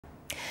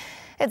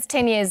It's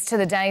 10 years to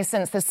the day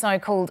since the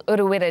so-called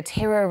Urewera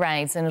Terror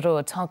Raids in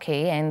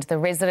Ruatoki, and the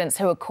residents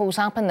who were caught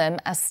up in them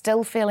are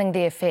still feeling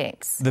the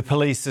effects. The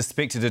police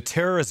suspected a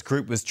terrorist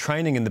group was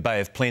training in the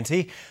Bay of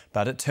Plenty,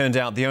 but it turned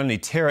out the only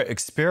terror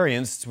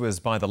experienced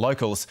was by the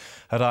locals.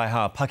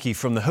 Urewera Paki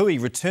from the Hui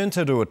returned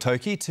to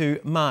Ruatoki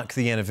to mark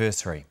the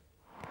anniversary.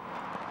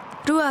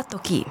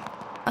 Ruatoki,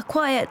 a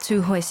quiet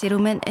tūhoi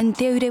settlement in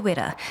Te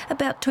Urewera,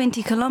 about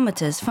 20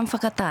 kilometres from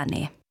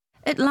Whakatane.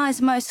 It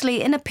lies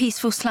mostly in a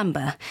peaceful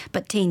slumber,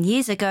 but 10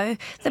 years ago,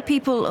 the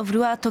people of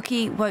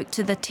Ruatoki woke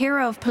to the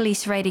terror of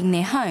police raiding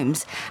their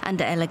homes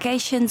under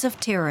allegations of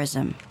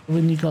terrorism.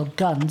 When you got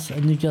guns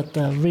and you got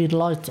the red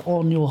lights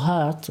on your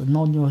heart and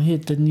on your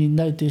head, then you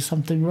know there's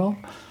something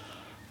wrong.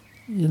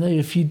 You know,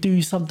 if you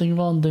do something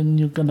wrong, then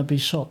you're going to be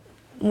shot.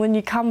 When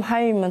you come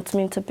home, it's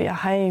meant to be a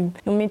home.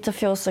 You're meant to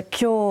feel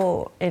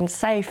secure and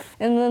safe.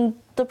 And then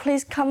the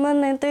police come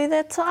in and do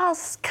that to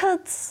us,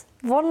 kids.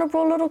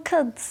 Vulnerable little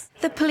kids.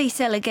 The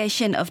police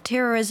allegation of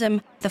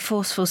terrorism, the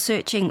forceful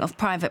searching of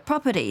private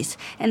properties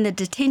and the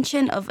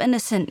detention of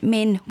innocent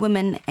men,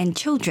 women and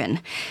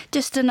children.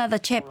 Just another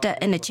chapter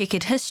in a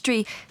checkered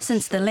history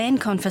since the land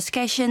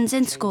confiscations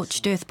and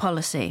scorched earth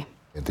policy.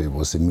 There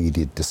was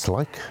immediate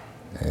dislike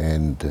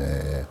and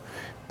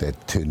that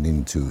turned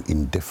into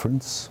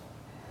indifference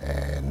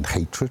and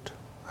hatred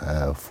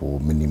for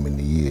many,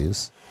 many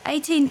years.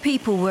 18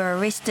 people were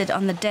arrested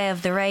on the day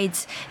of the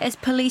raids as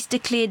police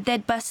declared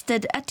they'd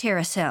busted a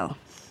terror cell.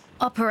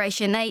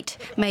 Operation 8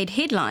 made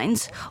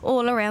headlines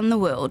all around the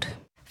world.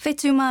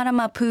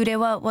 Whetumarama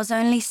Purewa was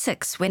only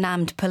 6 when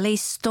armed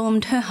police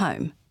stormed her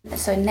home.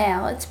 So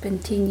now it's been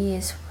 10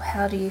 years.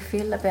 How do you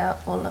feel about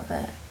all of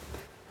it?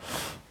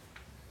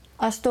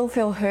 I still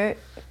feel hurt.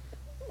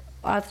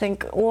 I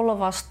think all of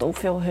us still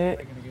feel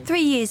hurt. 3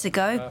 years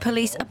ago,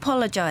 police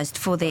apologised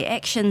for their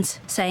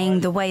actions, saying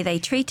the way they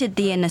treated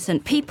the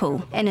innocent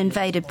people and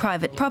invaded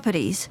private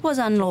properties was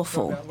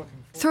unlawful.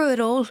 Through it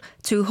all,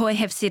 Tūhoi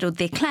have settled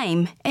their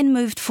claim and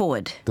moved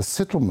forward. The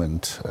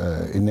settlement,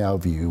 in our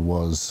view,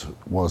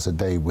 was a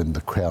day when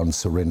the Crown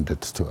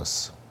surrendered to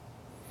us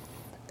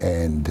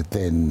and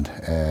then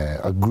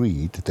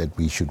agreed that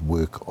we should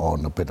work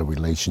on a better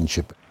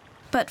relationship.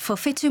 But for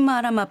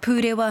Whetumarama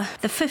Purewa,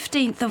 the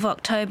 15th of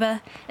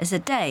October is a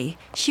day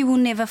she will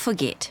never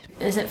forget.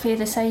 Is it fair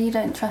to say you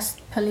don't trust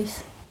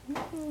police?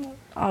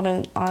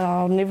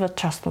 I'll never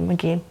trust them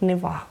again,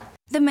 never.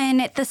 The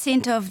man at the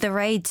centre of the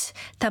raids,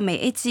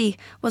 Tameiti,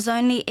 was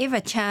only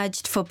ever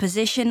charged for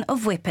possession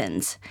of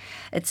weapons.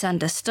 It's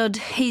understood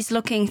he's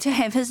looking to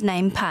have his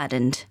name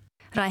pardoned.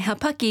 Urewera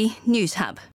Paki, Newshub.